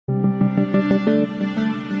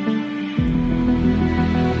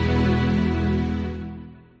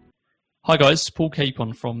Hi guys, Paul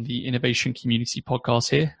Capon from the Innovation Community Podcast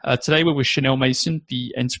here. Today we're with Chanel Mason,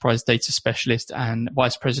 the Enterprise Data Specialist and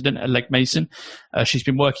Vice President at Legg Mason. She's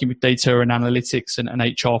been working with data and analytics and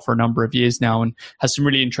HR for a number of years now and has some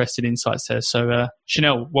really interesting insights there. So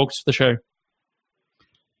Chanel, welcome to the show.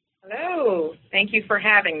 Hello, thank you for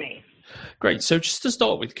having me. Great. So just to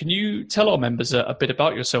start with, can you tell our members a bit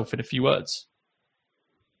about yourself in a few words?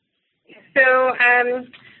 So,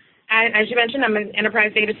 as you mentioned, I'm an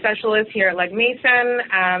enterprise data specialist here at Legg Mason.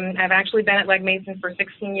 I've actually been at Legg Mason for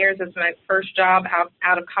 16 years. It's my first job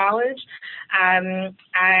out of college.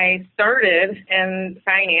 I started in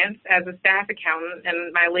finance as a staff accountant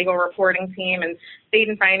in my legal reporting team and stayed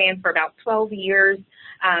in finance for about 12 years.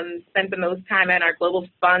 Spent the most time in our global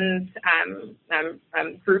funds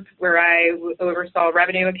group where I oversaw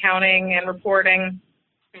revenue accounting and reporting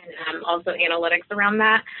and also analytics around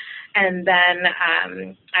that. And then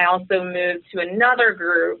I also moved to another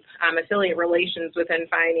group, affiliate relations within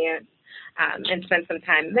finance, and spent some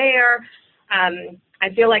time there. I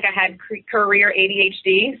feel like I had career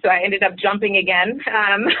ADHD, so I ended up jumping again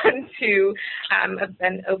to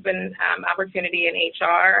an open opportunity in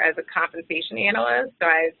HR as a compensation analyst. So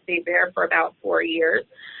I stayed there for about 4 years.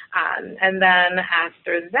 And then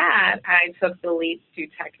after that, I took the leap to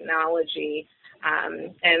technology.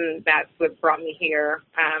 And that's what brought me here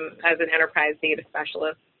as an enterprise data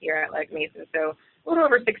specialist here at Legg Mason. So a little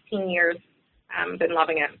over 16 years, been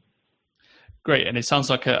loving it. Great, and it sounds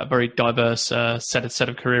like a very diverse set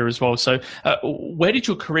of career as well. So where did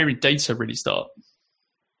your career in data really start?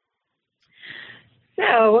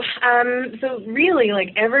 So really, like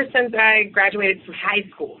ever since I graduated from high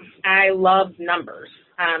school, I loved numbers.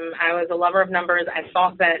 I was a lover of numbers. I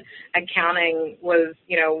thought that accounting was,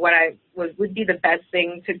 what I would be the best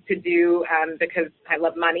thing to do because I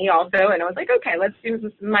love money also. And I was like, okay, let's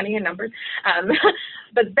do money and numbers.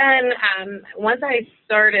 But then once I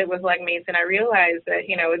started with Legg Mason, I realized that,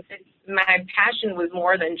 my passion was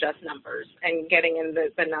more than just numbers and getting in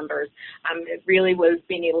the numbers. It really was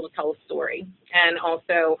being able to tell a story and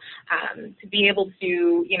also to be able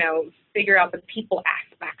to, figure out the people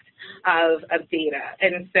aspect of data.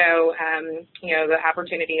 And so, the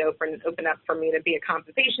opportunity opened up for me to be a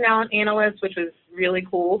compensation analyst, which was really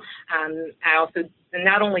cool. I also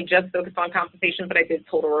not only just focused on compensation, but I did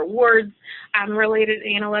total rewards related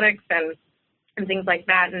analytics and things like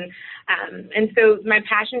that. And so my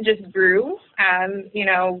passion just grew,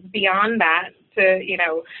 beyond that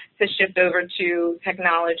to shift over to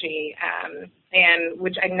technology, and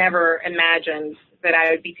which I never imagined that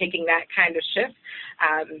I would be taking that kind of shift.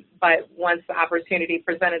 But once the opportunity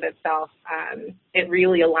presented itself, it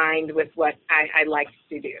really aligned with what I liked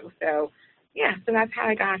to do. So, so that's how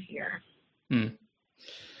I got here.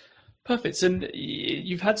 Perfect. And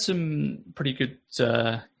you've had some pretty good,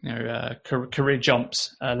 career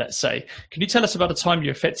jumps, let's say. Can you tell us about a time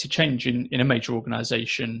you effected change in a major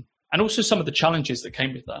organization and also some of the challenges that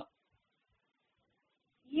came with that?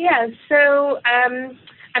 Yeah, so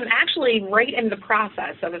I'm actually right in the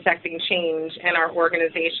process of affecting change in our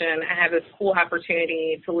organization. I have this cool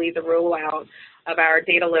opportunity to lead the rollout of our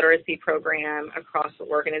data literacy program across the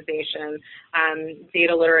organization.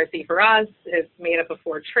 Data literacy for us is made up of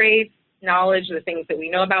 4 traits: knowledge, the things that we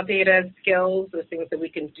know about data; skills, the things that we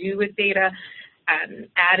can do with data;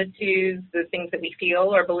 attitudes, the things that we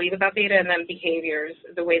feel or believe about data; and then behaviors,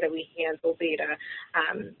 the way that we handle data.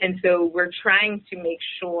 And so we're trying to make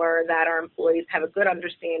sure that our employees have a good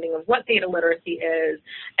understanding of what data literacy is,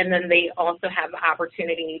 and then they also have the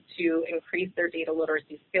opportunity to increase their data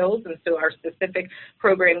literacy skills. And so our specific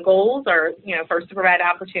program goals are, first to provide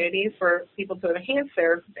opportunities for people to enhance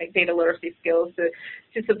their data literacy skills,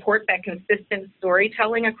 to support that consistent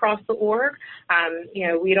storytelling across the org.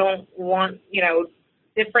 We don't want,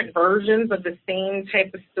 different versions of the same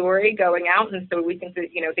type of story going out, and so we think that,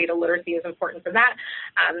 data literacy is important for that.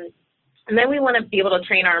 And then we want to be able to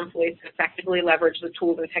train our employees to effectively leverage the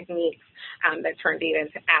tools and techniques that turn data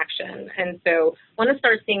into action. And so want to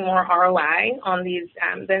start seeing more ROI on these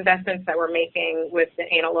the investments that we're making with the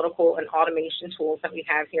analytical and automation tools that we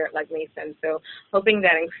have here at Legg Mason. So hoping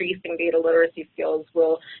that increasing data literacy skills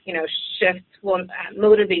will, will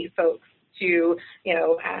motivate folks to,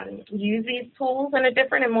 use these tools in a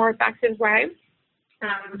different and more effective way.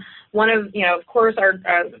 One of, of course,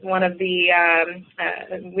 one of the,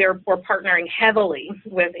 we're partnering heavily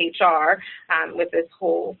with HR with this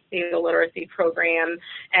whole data literacy program,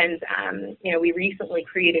 and we recently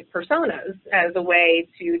created personas as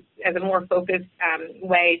a more focused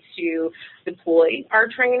way to deploy our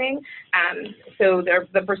training. So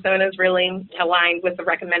the personas really aligned with the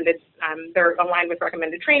recommended, they're aligned with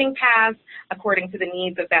recommended training paths according to the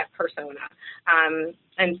needs of that persona,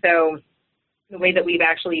 and so the way that we've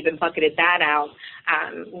actually even bucketed that out,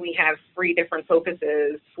 we have 3 different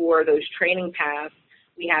focuses for those training paths.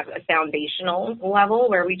 We have a foundational level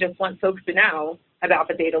where we just want folks to know about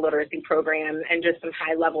the data literacy program and just some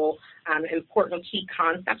high-level important key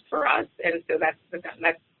concepts for us. And so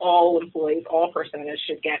that's all employees, all personas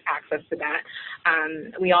should get access to that.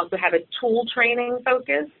 We also have a tool training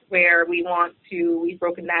focus where we've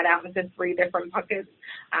broken that out into 3 different buckets.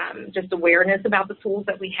 Just awareness about the tools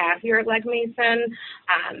that we have here at Legg Mason,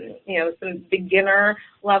 some beginner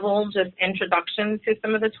level, just introduction to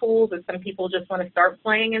some of the tools, as some people just want to start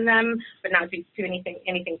playing in them, but not do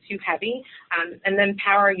anything too heavy. And then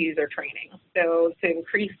power user training. So to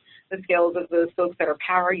increase the skills of those folks that are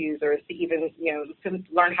power users to even, to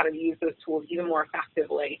learn how to use those tools even more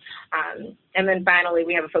effectively. And then finally,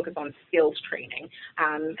 we have a focus on skills training.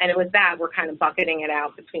 And with that, we're kind of bucketing it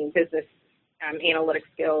out between business analytics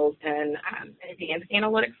skills and advanced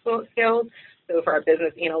analytics skills. So for our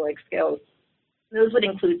business analytics skills, those would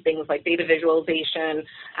include things like data visualization,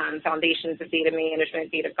 foundations of data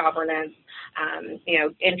management, data governance,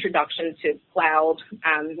 introduction to cloud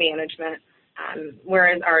management.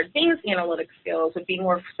 Whereas our advanced analytics skills would be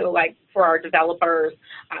more so like for our developers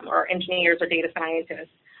or engineers or data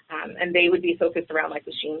scientists, and they would be focused around like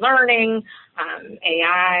machine learning,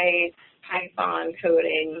 AI, Python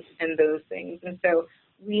coding, and those things. And so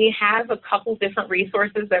we have a couple different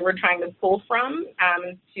resources that we're trying to pull from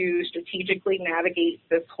to strategically navigate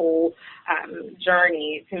this whole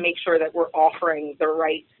journey to make sure that we're offering the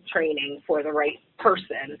right training for the right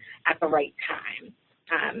person at the right time.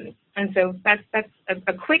 And so that's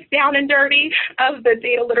a quick down and dirty of the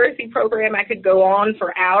data literacy program. I could go on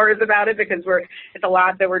for hours about it because it's a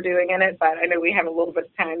lot that we're doing in it, but I know we have a little bit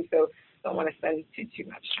of time, so don't want to spend too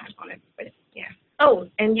much time on it. But yeah. Oh,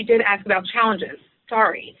 and you did ask about challenges.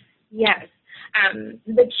 Sorry. Yes.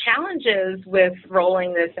 The challenges with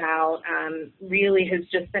rolling this out really has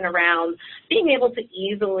just been around being able to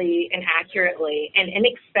easily and accurately and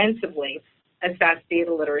inexpensively assess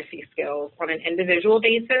data literacy skills on an individual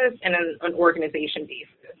basis and an organization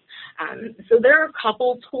basis. So there are a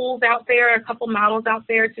couple tools out there, a couple models out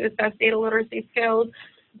there to assess data literacy skills,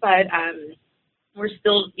 but we're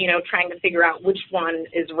still, trying to figure out which one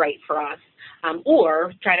is right for us,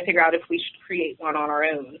 or trying to figure out if we should create one on our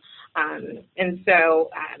own. And so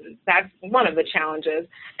that's one of the challenges.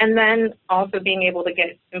 And then also being able to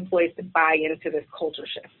get employees to buy into this culture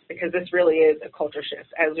shift, because this really is a culture shift.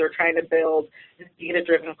 As we're trying to build this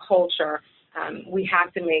data-driven culture, we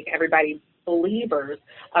have to make everybody believers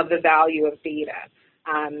of the value of data.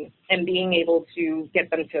 And being able to get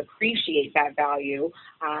them to appreciate that value,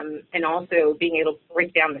 and also being able to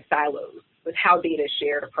break down the silos with how data is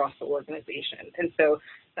shared across the organization. And so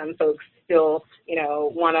some folks still,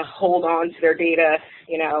 want to hold on to their data,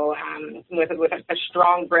 with a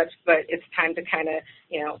strong grip, but it's time to kind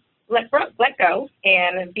of, let go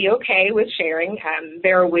and be okay with sharing.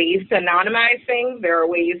 There are ways to anonymize things. There are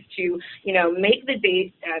ways to, make the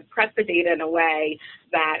data, prep the data in a way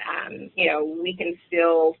that, we can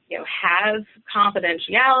still, have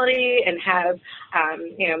confidentiality and have,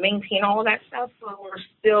 maintain all of that stuff, but we're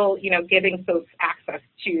still, giving folks access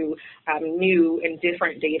to new and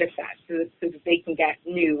different data sets so that they can get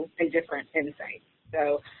new and different insights.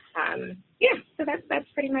 So, so that's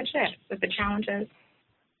pretty much it with the challenges.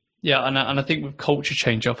 Yeah, and I think with culture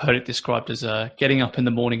change, I've heard it described as getting up in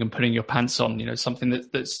the morning and putting your pants on. Something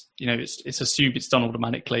that's it's assumed it's done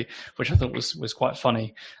automatically, which I thought was quite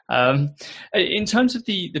funny. In terms of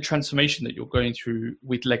the transformation that you're going through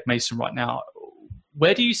with Legg Mason right now,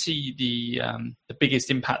 where do you see the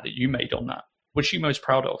biggest impact that you made on that? Which are you most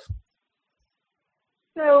proud of?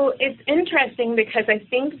 So it's interesting because I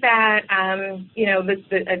think that,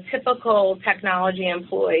 a typical technology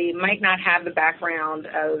employee might not have the background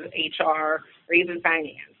of HR or even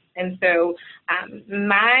finance. And so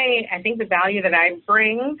I think the value that I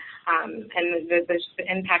bring and the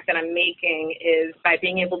impact that I'm making is by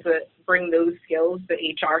being able to bring those skills, the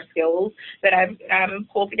HR skills that I've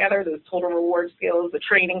pulled together, those total reward skills, the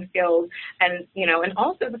training skills, and, and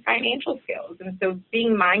also the financial skills. And so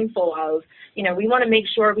being mindful of, we want to make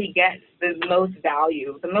sure we get the most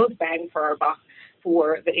value, the most bang for our buck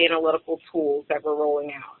for the analytical tools that we're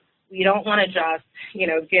rolling out. We don't want to just,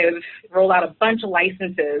 roll out a bunch of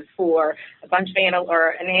licenses for a bunch of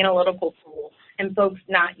an analytical tool and folks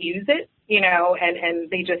not use it, and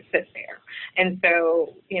they just sit there. And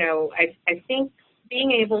so, I think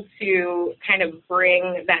being able to kind of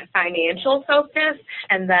bring that financial focus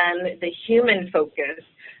and then the human focus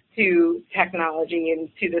to technology and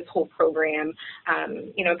to this whole program,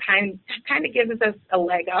 kind of gives us a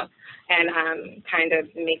leg up and kind of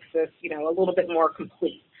makes us, a little bit more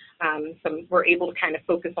complete. So we're able to kind of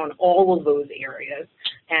focus on all of those areas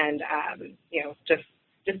and,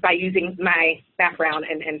 just by using my background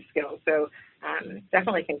and skills. So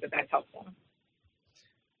definitely think that that's helpful.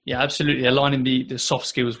 Yeah, absolutely. Aligning the soft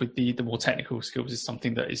skills with the more technical skills is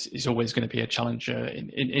something that is always going to be a challenge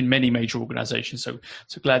in many major organizations. So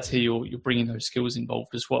glad to hear you're bringing those skills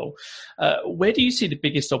involved as well. Where do you see the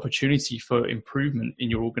biggest opportunity for improvement in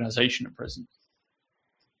your organization at present?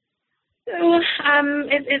 So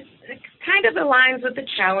it kind of aligns with the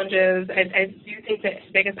challenges. I do think the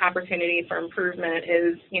biggest opportunity for improvement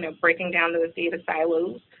is, breaking down those data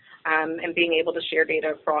silos and being able to share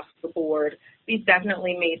data across the board. We've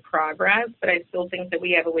definitely made progress, but I still think that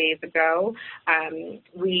we have a ways to go.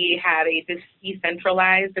 We have a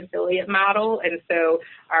decentralized affiliate model, and so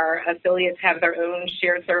our affiliates have their own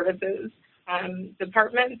shared services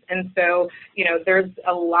departments. And so, there's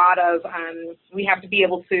a lot of, we have to be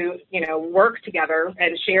able to, work together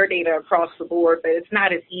and share data across the board, but it's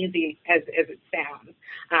not as easy as it sounds,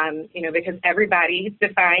 because everybody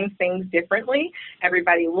defines things differently.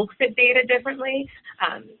 Everybody looks at data differently.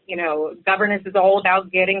 Governance is all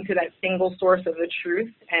about getting to that single source of the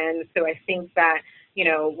truth. And so I think that,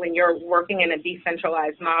 when you're working in a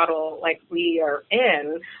decentralized model like we are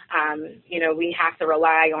in, we have to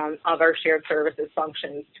rely on other shared services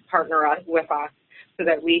functions to partner with us so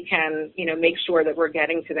that we can, make sure that we're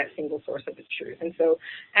getting to that single source of the truth. And so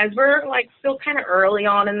as we're still kind of early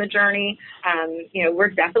on in the journey, we're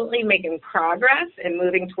definitely making progress and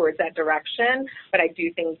moving towards that direction. But I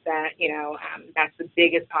do think that, that's the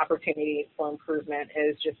biggest opportunity for improvement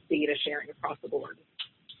is just data sharing across the board.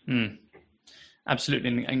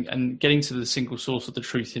 Absolutely, and getting to the single source of the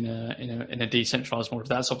truth in a decentralized model,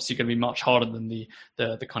 that's obviously going to be much harder than the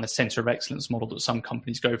kind of center of excellence model that some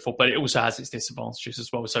companies go for, but it also has its disadvantages as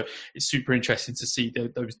well. So it's super interesting to see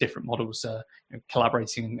those different models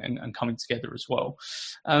collaborating and coming together as well.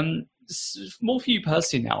 More for you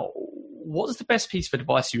personally now, what is the best piece of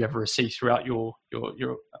advice you ever received throughout your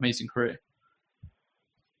amazing career?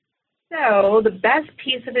 So the best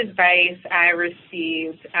piece of advice I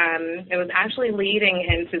received, it was actually leading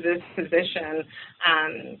into this position,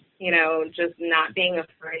 just not being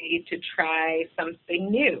afraid to try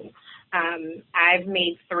something new. I've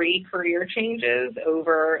made 3 career changes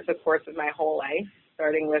over the course of my whole life,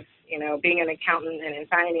 starting with, being an accountant and in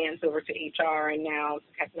finance over to HR and now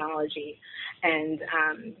to technology. And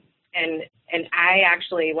I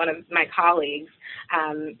actually, one of my colleagues,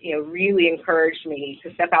 really encouraged me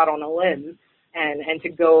to step out on a limb and to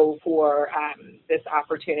go for this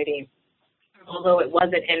opportunity. Although it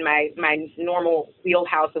wasn't in my normal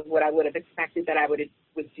wheelhouse of what I would have expected that I would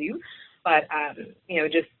do, but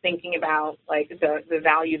just thinking about the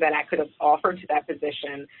value that I could have offered to that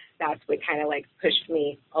position, that's what kind of pushed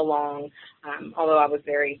me along. Although I was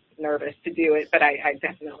very nervous to do it, but I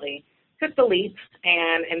definitely took the leap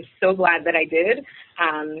and am so glad that I did,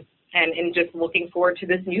 and just looking forward to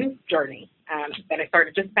this new journey that I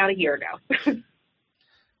started just about a year ago.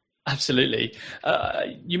 Absolutely.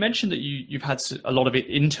 You mentioned that you've had a lot of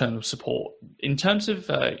internal support. In terms of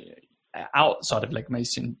outside of Legg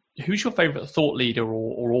Mason, who's your favorite thought leader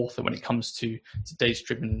or author when it comes to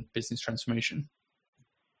data-driven business transformation?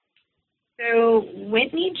 So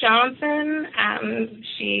Whitney Johnson,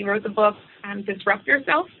 she wrote the book Disrupt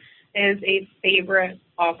Yourself, is a favorite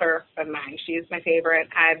author of mine. She is my favorite.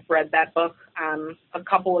 I've read that book a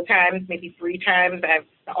couple of times, maybe 3 times. I have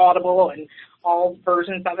the Audible and all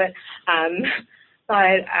versions of it.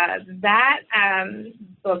 But that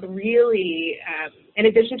book really, in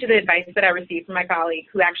addition to the advice that I received from my colleague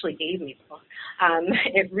who actually gave me the book,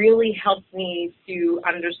 it really helped me to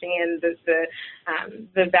understand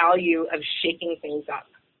the value of shaking things up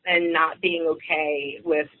and not being okay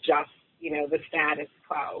with just the status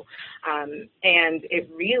quo. And it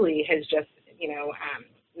really has just,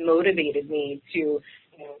 motivated me to,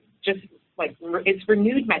 it's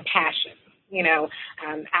renewed my passion.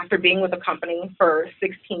 After being with a company for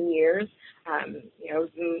 16 years,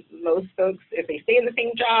 Most folks, if they stay in the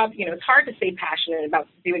same job, it's hard to stay passionate about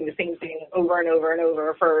doing the same thing over and over and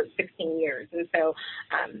over for 16 years. And so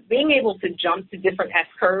being able to jump to different S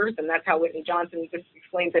curves, and that's how Whitney Johnson just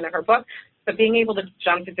explains it in her book, but being able to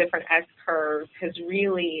jump to different S curves has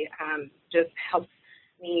really just helped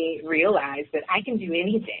me realize that I can do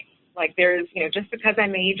anything. Like there's, just because I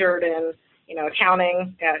majored in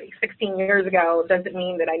accounting 16 years ago doesn't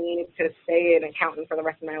mean that I needed to stay an accountant for the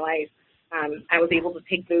rest of my life. I was able to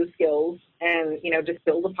take those skills and, just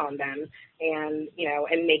build upon them and,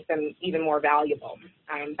 and make them even more valuable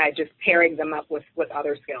by just pairing them up with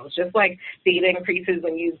other skills. Just like data increases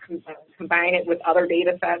when you combine it with other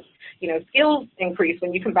data sets, skills increase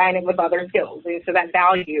when you combine it with other skills. And so that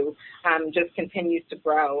value just continues to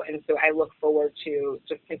grow. And so I look forward to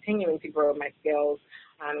just continuing to grow my skills,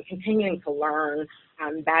 continuing to learn.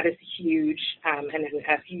 That is huge, and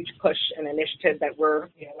a huge push and initiative that we're,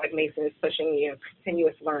 like Mason is pushing,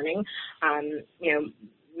 continuous learning,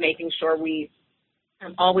 making sure we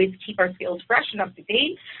always keep our skills fresh and up to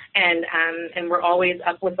date, and we're always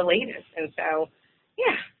up with the latest. And so,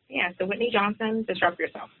 so Whitney Johnson, Disrupt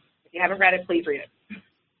Yourself. If you haven't read it, please read it.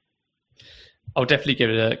 I'll definitely give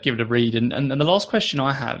it a read. And the last question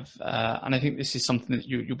I have, and I think this is something that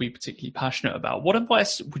you'll be particularly passionate about. What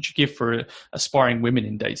advice would you give for aspiring women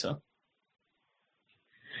in data?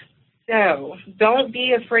 So don't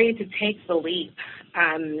be afraid to take the leap.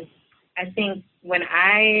 I think when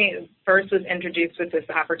I first was introduced with this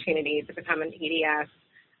opportunity to become an EDS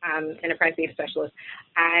enterprise data specialist,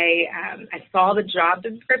 I saw the job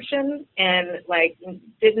description and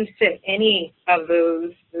didn't fit any of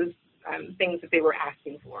those things that they were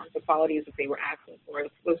asking for, the qualities that they were asking for,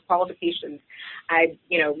 those qualifications. I,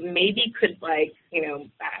 maybe could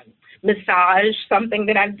massage something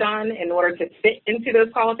that I've done in order to fit into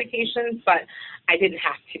those qualifications, but I didn't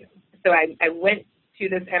have to. So I went to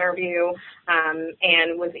this interview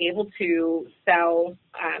and was able to sell,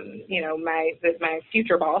 my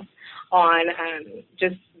future boss on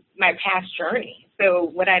just my past journey. So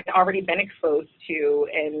what I'd already been exposed to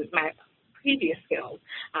in my previous skills,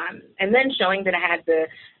 and then showing that I had the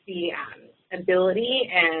ability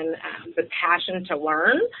and the passion to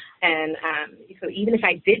learn. And so even if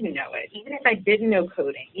I didn't know it, even if I didn't know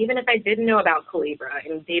coding, even if I didn't know about Calibra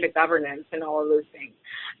and data governance and all of those things,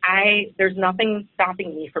 there's nothing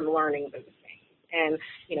stopping me from learning those things. And,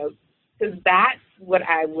 so that's what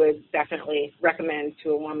I would definitely recommend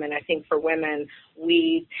to a woman. I think for women,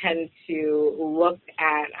 we tend to look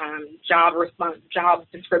at job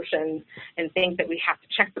descriptions and think that we have to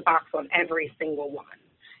check the box on every single one.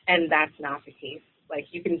 And that's not the case.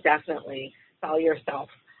 You can definitely sell yourself,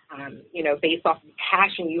 based off the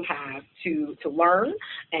passion you have to learn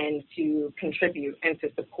and to contribute and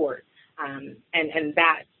to support. And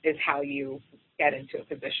that is how you get into a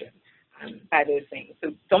position. By those things.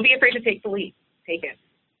 So don't be afraid to take the leap. Take it.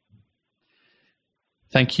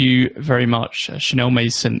 Thank you very much, Chanel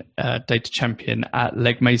Mason, data champion at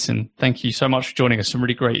Legg Mason. Thank you so much for joining us. Some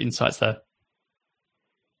really great insights there.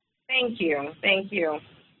 Thank you. Thank you.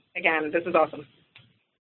 Again, this is awesome.